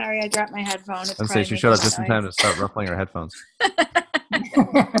 Sorry, I dropped my headphone. I'd say she showed up just in time to start ruffling her headphones.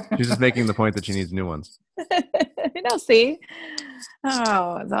 She's just making the point that she needs new ones. See?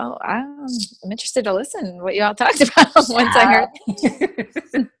 Oh, I'm interested to listen what you all talked about once I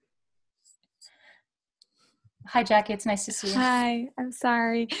heard. Hi, Jackie. It's nice to see you. Hi. I'm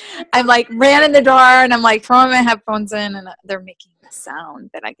sorry. I'm ran in the door and I'm throwing my headphones in and they're making the sound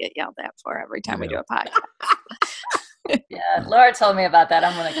that I get yelled at for every time we do a podcast. Yeah, Laura told me about that.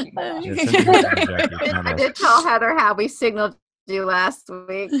 I'm going to keep my mouth. I did tell Heather how we signaled you last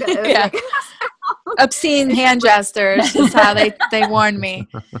week. Yeah. Obscene hand gestures is how they warned me.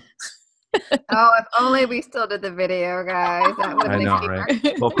 Oh, if only we still did the video, guys. That would have been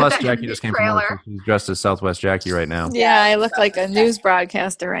right? Well, plus Jackie just came from work. So she's dressed as Southwest Jackie right now. Yeah, I look like a news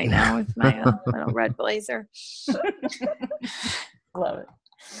broadcaster right now with my little red blazer. Love it.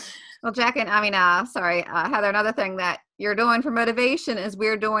 Well, Jackie, Heather, another thing that you're doing for motivation is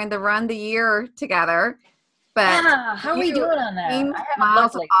we're doing the Run the Year together. But how are we doing on that?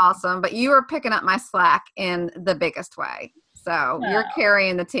 Miles is awesome, but you are picking up my slack in the biggest way. So you're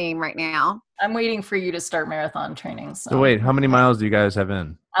carrying the team right now. I'm waiting for you to start marathon training. So wait, how many miles do you guys have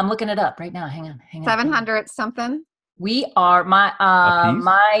in? I'm looking it up right now. Hang on. 700 something. We are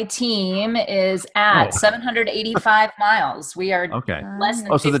my team is at 785 miles. We are less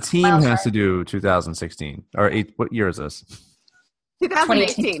than. So the team has to do 2016 or what year is this?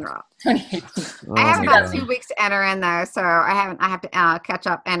 2018, Rob. 2018. I have about 2 weeks to enter in though, so I have to catch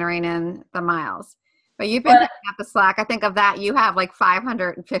up entering in the miles. But you've been picking up the slack. I think of that you have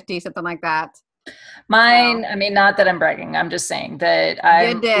 550, something like that. Mine, not that I'm bragging. I'm just saying that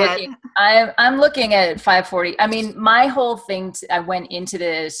I'm looking at 540. My whole thing, I went into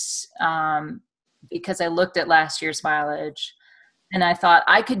this because I looked at last year's mileage and I thought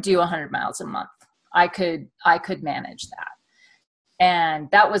I could do 100 miles a month. I could manage that. And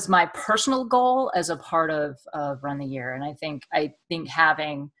that was my personal goal as a part of Run the Year. And I think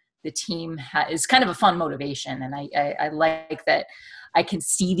having the team is kind of a fun motivation. And I like that I can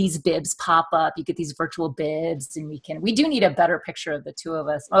see these bibs pop up. You get these virtual bibs and we do need a better picture of the two of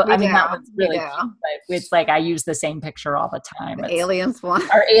us. Well, that one's really cute, but it's I use the same picture all the time. The aliens one.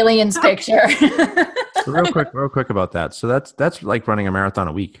 Our aliens picture. So real quick about that. So that's like running a marathon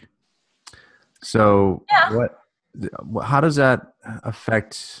a week. So how does that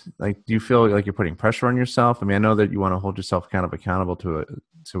affect, like, do you feel like you're putting pressure on yourself? I mean, I know that you want to hold yourself kind of accountable to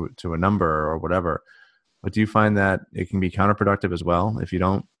a number or whatever, but do you find that it can be counterproductive as well if you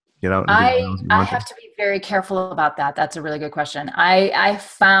don't get out and do the miles you I want have to be very careful about that. That's a really good question. I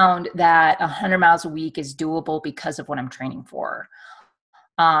found that 100 miles a week is doable because of what I'm training for.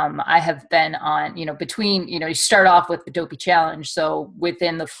 I have been on, between, you start off with the Dopey Challenge. So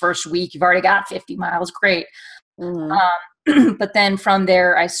within the first week, you've already got 50 miles. Great. Mm-hmm. But then from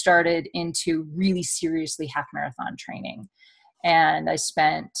there, I started into really seriously half marathon training. And I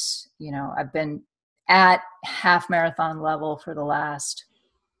spent, I've been at half marathon level for the last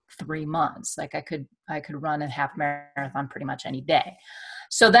 3 months. Like I could run a half marathon pretty much any day.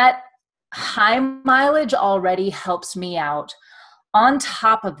 So that high mileage already helps me out. On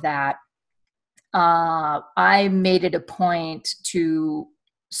top of that, I made it a point to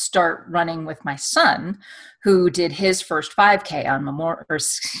start running with my son, who did his first 5K on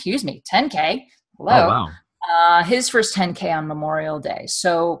 10K. Hello. Oh, wow. His first 10K on Memorial Day.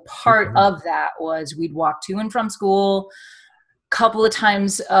 So part of that was we'd walk to and from school. Couple of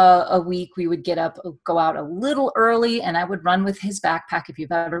times a week, we would go out a little early, and I would run with his backpack. If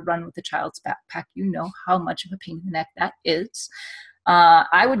you've ever run with a child's backpack, you know how much of a pain in the neck that is.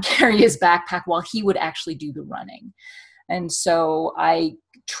 I would carry his backpack while he would actually do the running. And so I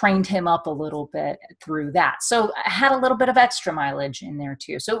trained him up a little bit through that. So I had a little bit of extra mileage in there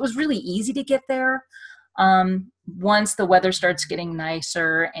too. So it was really easy to get there. Once the weather starts getting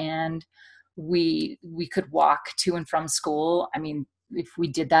nicer and we could walk to and from school. I mean, if we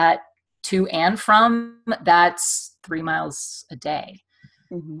did that to and from, that's 3 miles a day,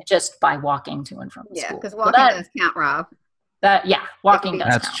 just by walking to and from school. Yeah, because walking does count, Rob. Walking does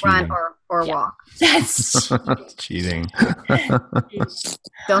That's count. cheating. Run or walk. That's cheating.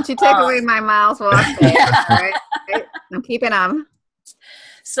 Don't you take away my miles walked. Right? I'm keeping them.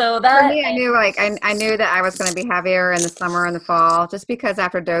 So that for me, I knew that I was going to be heavier in the summer and the fall, just because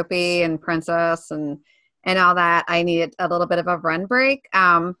after Dopey and Princess and all that, I needed a little bit of a run break.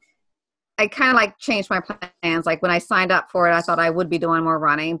 I kind of changed my plans. Like when I signed up for it, I thought I would be doing more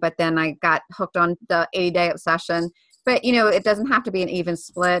running, but then I got hooked on the 80-day obsession. But it doesn't have to be an even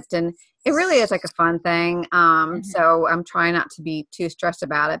split, and it really is like a fun thing. So I'm trying not to be too stressed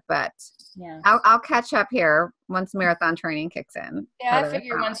about it, but yeah, I'll catch up here once marathon training kicks in. Yeah, I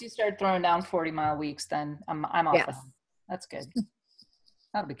figure once you start throwing down 40-mile weeks, then I'm off. Yes. That's good.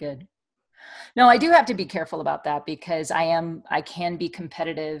 That'll be good. No, I do have to be careful about that because I can be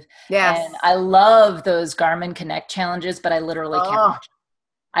competitive. Yes. And I love those Garmin Connect challenges, but I literally can't watch them.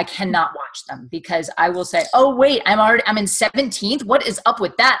 I cannot watch them because I will say, oh, wait, I'm in 17th. What is up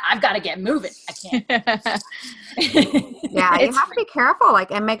with that? I've got to get moving. I can't. Yeah, you have to be careful,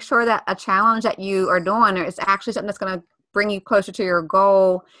 and make sure that a challenge that you are doing is actually something that's going to bring you closer to your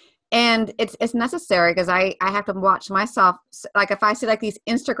goal. And it's necessary because I have to watch myself. Like if I see these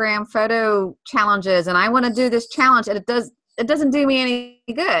Instagram photo challenges and I want to do this challenge and it doesn't do me any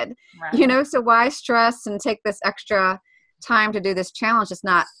good, right. So why stress and take this extra time to do this challenge? It's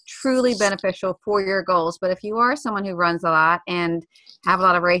not truly beneficial for your goals. But if you are someone who runs a lot and have a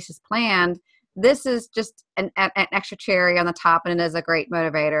lot of races planned, this is just an extra cherry on the top, and it is a great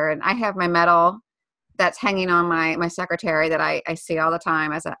motivator. And I have my medal that's hanging on my secretary that I see all the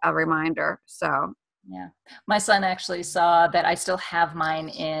time as a reminder. So yeah, my son actually saw that I still have mine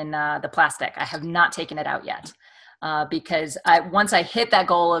in the plastic. I have not taken it out yet because once I hit that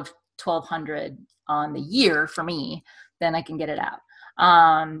goal of 1,200 on the year for me, then I can get it out.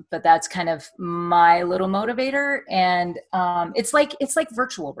 But that's kind of my little motivator. And it's like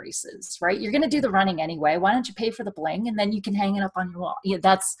virtual races, right? You're going to do the running anyway. Why don't you pay for the bling and then you can hang it up on your wall? Yeah,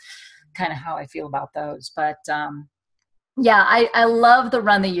 that's kind of how I feel about those. But yeah, I love the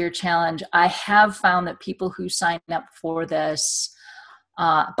Run the Year challenge. I have found that people who sign up for this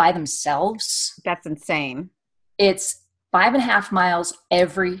by themselves, that's insane. It's 5.5 miles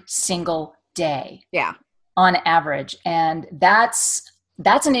every single day. Yeah. On average. And that's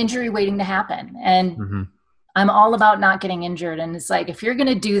an injury waiting to happen. And I'm all about not getting injured. And it's like, if you're going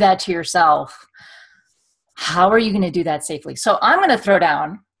to do that to yourself, how are you going to do that safely? So I'm going to throw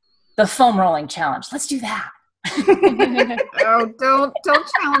down the foam rolling challenge. Let's do that. Oh, don't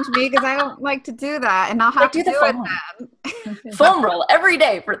challenge me because I don't like to do that, and I'll have to do it then. Foam roll every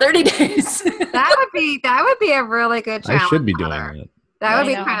day for 30 days. That would be a really good challenge. I should be doing it. That would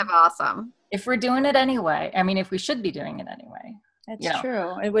be kind of awesome. If we're doing it anyway, I mean, if we should be doing it anyway. That's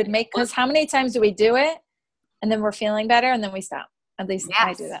true. It would make, because how many times do we do it and then we're feeling better and then we stop? At least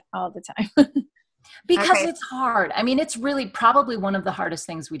I do that all the time. Because it's hard. I mean, it's really probably one of the hardest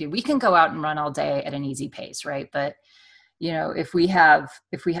things we do. We can go out and run all day at an easy pace, right? But if we have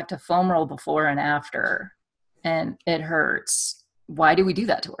to foam roll before and after and it hurts, why do we do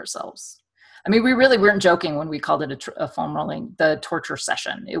that to ourselves? I mean, we really weren't joking when we called it a foam rolling, the torture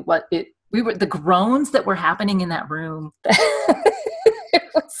session. We were the groans that were happening in that room. It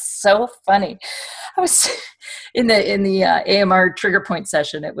was so funny. I was in the AMR trigger point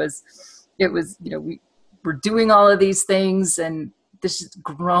session. It was, we were doing all of these things and this just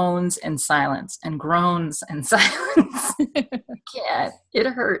groans and silence and groans and silence. Yeah, it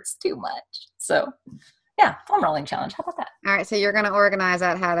hurts too much. So yeah, foam rolling challenge. How about that? All right. So you're going to organize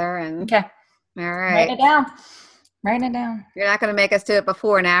that, Heather. And okay. All right. Write it down. Write it down. You're not going to make us do it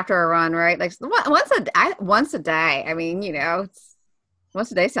before and after a run, right? Like once a day. I mean,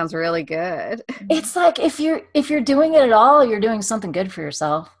 once a day sounds really good. It's like if you're doing it at all, you're doing something good for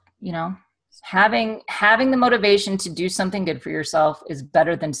yourself. Having the motivation to do something good for yourself is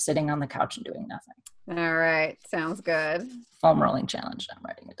better than sitting on the couch and doing nothing. All right. Sounds good. Foam rolling challenge. I'm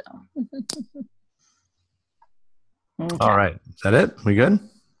writing it down. Okay. All right. Is that it? We good?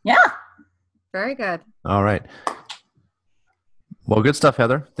 Yeah. Very good. All right. Well, good stuff,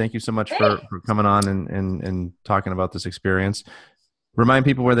 Heather. Thank you so much for coming on and talking about this experience. Remind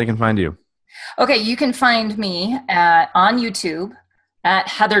people where they can find you. Okay. You can find me on YouTube at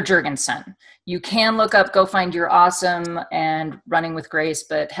Heather Jurgensen. You can look up Go Find Your Awesome and Running with Grace,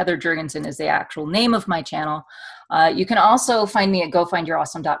 but Heather Jurgensen is the actual name of my channel. You can also find me at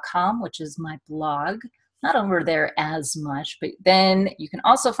gofindyourawesome.com, which is my blog. Not over there as much, but then you can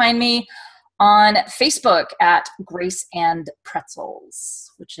also find me on Facebook at Grace and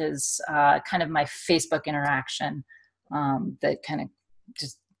Pretzels, which is kind of my Facebook interaction that kind of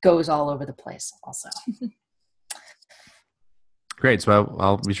just goes all over the place also. Great. So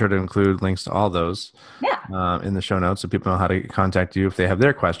I'll be sure to include links to all those in the show notes so people know how to contact you if they have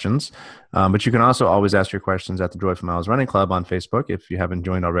their questions. But you can also always ask your questions at the Joyful Miles Running Club on Facebook. If you haven't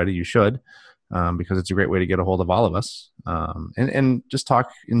joined already, you should, because it's a great way to get a hold of all of us and just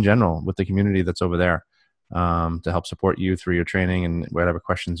talk in general with the community that's over there to help support you through your training and whatever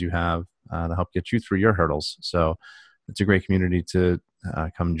questions you have to help get you through your hurdles. So it's a great community to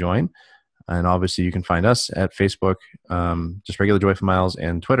come join. And obviously you can find us at Facebook, just regular Joyful Miles,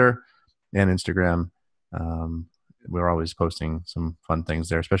 and Twitter and Instagram. We're always posting some fun things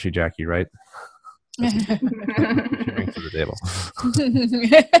there, especially Jackie, right? She brings to the table.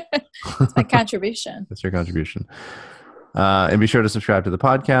 It's my contribution. That's your contribution. And be sure to subscribe to the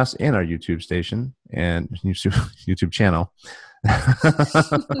podcast and our YouTube station and YouTube channel.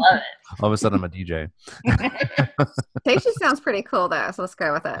 All of a sudden I'm a DJ. Station sounds pretty cool though, so let's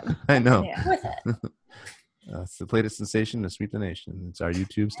go with it. I know. Yeah, with it. It's the latest sensation to sweep the nation. It's our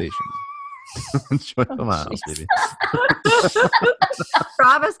YouTube station. Joyful Miles, baby.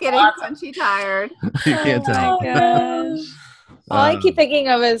 Rob is getting punchy tired. You can't tell. Oh my gosh. All I keep thinking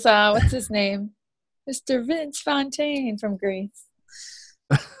of is what's his name? Mr. Vince Fontaine from Grease.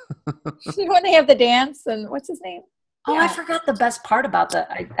 When they have the dance, and what's his name? Oh, yeah. I forgot the best part about that.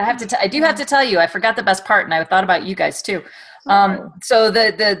 I do have to tell you, I forgot the best part, and I thought about you guys too. So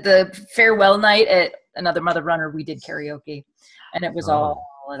the farewell night at Another Mother Runner, we did karaoke, and it was all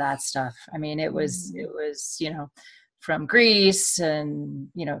of that stuff. I mean, it was from Grease and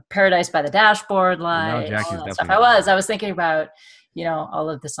Paradise by the Dashboard Light. All that stuff. I was thinking about all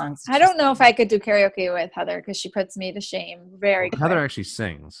of the songs. I don't know if I could do karaoke with Heather because she puts me to shame very quick. Heather actually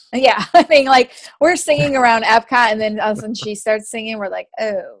sings. Yeah. I mean, like, we're singing around Epcot, and then all of a sudden she starts singing. We're like,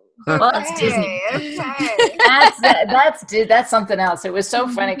 oh. Well, that's Disney. Okay. That's something else. It was so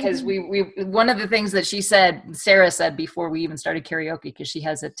funny because we one of the things that Sarah said before we even started karaoke, because she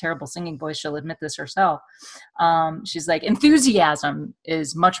has a terrible singing voice, she'll admit this herself. She's like, enthusiasm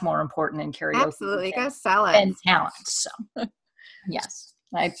is much more important in karaoke. Absolutely, you gotta sell it. And talent. So yes,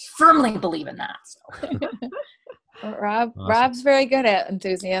 I firmly believe in that. So. Rob's very good at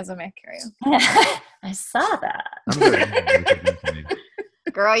enthusiasm at karaoke. I saw that.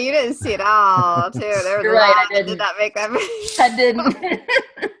 Girl, you didn't see it all, too. You're right, I didn't. Did not make that. I didn't.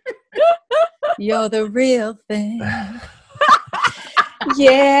 You're the real thing.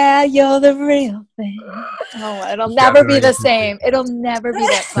 Yeah, you're the real thing. Oh, it'll never be the same. It'll never be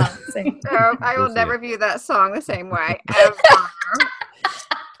that song. No, I will never view that song the same way, ever.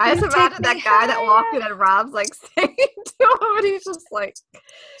 I just imagine that guy that walked in and Rob's like saying to him, and he's just like,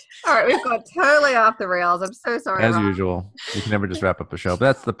 all right, we've gone totally off the rails. I'm so sorry. As Rob. usual. You can never just wrap up a show.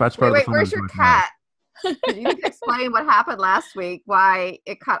 But that's part of the fun. Where's your cat? You need to explain what happened last week, why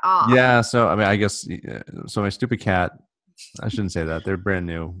it cut off. Yeah, so I mean, I guess so. My stupid cat I shouldn't say that. They're brand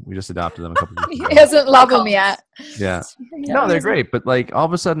new. We just adopted them a couple weeks He ago. doesn't love them yet. Yeah. No, they're great. But like all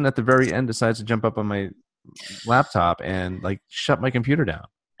of a sudden at the very end decides to jump up on my laptop and like shut my computer down.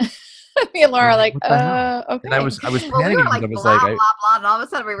 Me and Laura are like, What the hell? okay. And I was Well, we panicking were because like I was blah, like, blah, blah, and all of a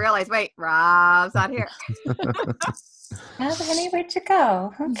sudden we realized, wait, Rob's not here. Anywhere to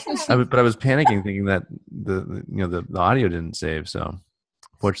go. Okay. but I was panicking thinking that the audio didn't save. So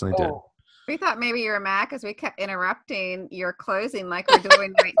fortunately it did. Oh. We thought maybe you were mad because we kept interrupting your closing like we're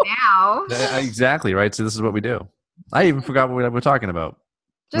doing right now. Exactly, right? So this is what we do. I even forgot what we were talking about.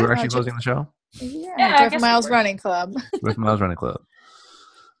 We were actually Just- closing the show? Yeah, Yeah, I Drift guess Miles we were. Running Club. With Miles Running Club.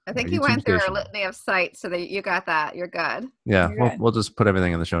 I think Our you YouTube went through station. a litany of sites so that you got that. You're good. Yeah, You're good. we'll just put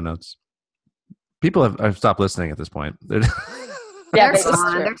everything in the show notes. People have stopped listening at this point. Yeah, They're this is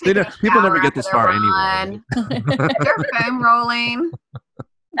gone. true. They're They taking don't- a people never shower get this after far their anyway. run. They're foam rolling.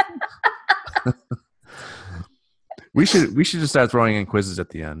 We should just start throwing in quizzes at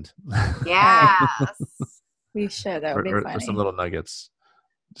the end. Yes. We should. That would be or funny. some little nuggets.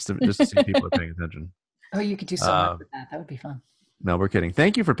 Just to see if people are paying attention. Oh, you could do so much with that. That would be fun. No, we're kidding.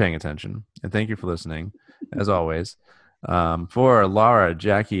 Thank you for paying attention. And thank you for listening, as always. For Laura,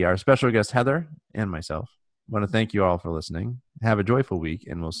 Jackie, our special guest Heather, and myself, I want to thank you all for listening. Have a joyful week,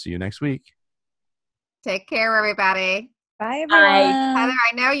 and we'll see you next week. Take care, everybody. Bye, Bye. everyone. Heather,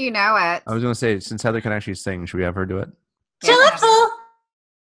 I know you know it. I was going to say, since Heather can actually sing, should we have her do it? Yes.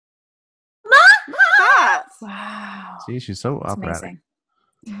 Wow. See, she's so That's operatic.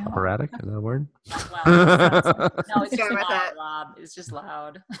 amazing. Operatic? Is that a word? That's loud. No, it's Go just with loud, it. Rob. It's just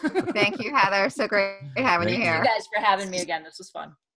loud. Thank you, Heather. So great having Thank you you. here. You guys for having me again. This was fun.